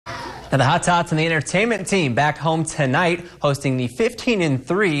Now the Hot Tots and the entertainment team back home tonight hosting the 15-3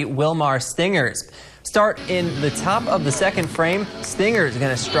 Wilmar Stingers. Start in the top of the second frame. Stingers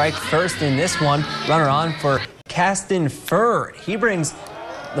going to strike first in this one. Runner on for Caston Furr. He brings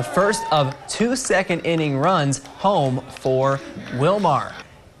the first of 2 second-inning runs home for Wilmar.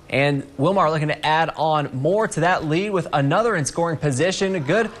 And Wilmar looking to add on more to that lead with another in scoring position. A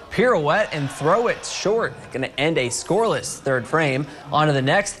good pirouette and throw it short. Going to end a scoreless third frame. On to the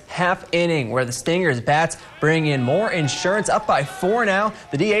next half inning where the Stingers bats bring in more insurance. Up by 4 now.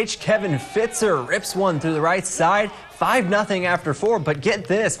 The DH Kevin Fitzer rips one through the right side. 5-0 after 4, but get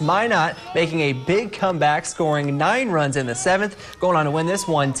this, Minot making a big comeback, scoring 9 runs in the 7th, going on to win this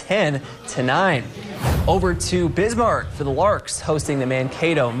one 10-9. Over to Bismarck for the Larks, hosting the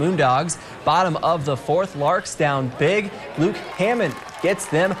Mankato Moondogs. Bottom of the 4th, Larks down big. Luke Hammond gets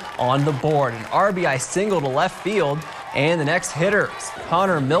them on the board. An RBI single to left field, and the next hitter,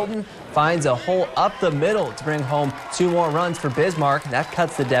 Connor Milton, finds a hole up the middle to bring home 2 more runs for Bismarck. That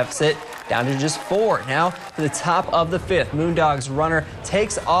cuts the deficit down to just 4. Now to the top of the 5th, Moondogs runner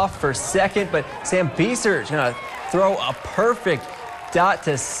takes off for second, but Sam Beeser is going to throw a perfect dot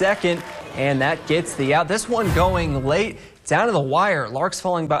to second, and that gets the out. This one going late down to the wire. Larks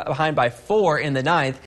falling behind by 4 in the 9th.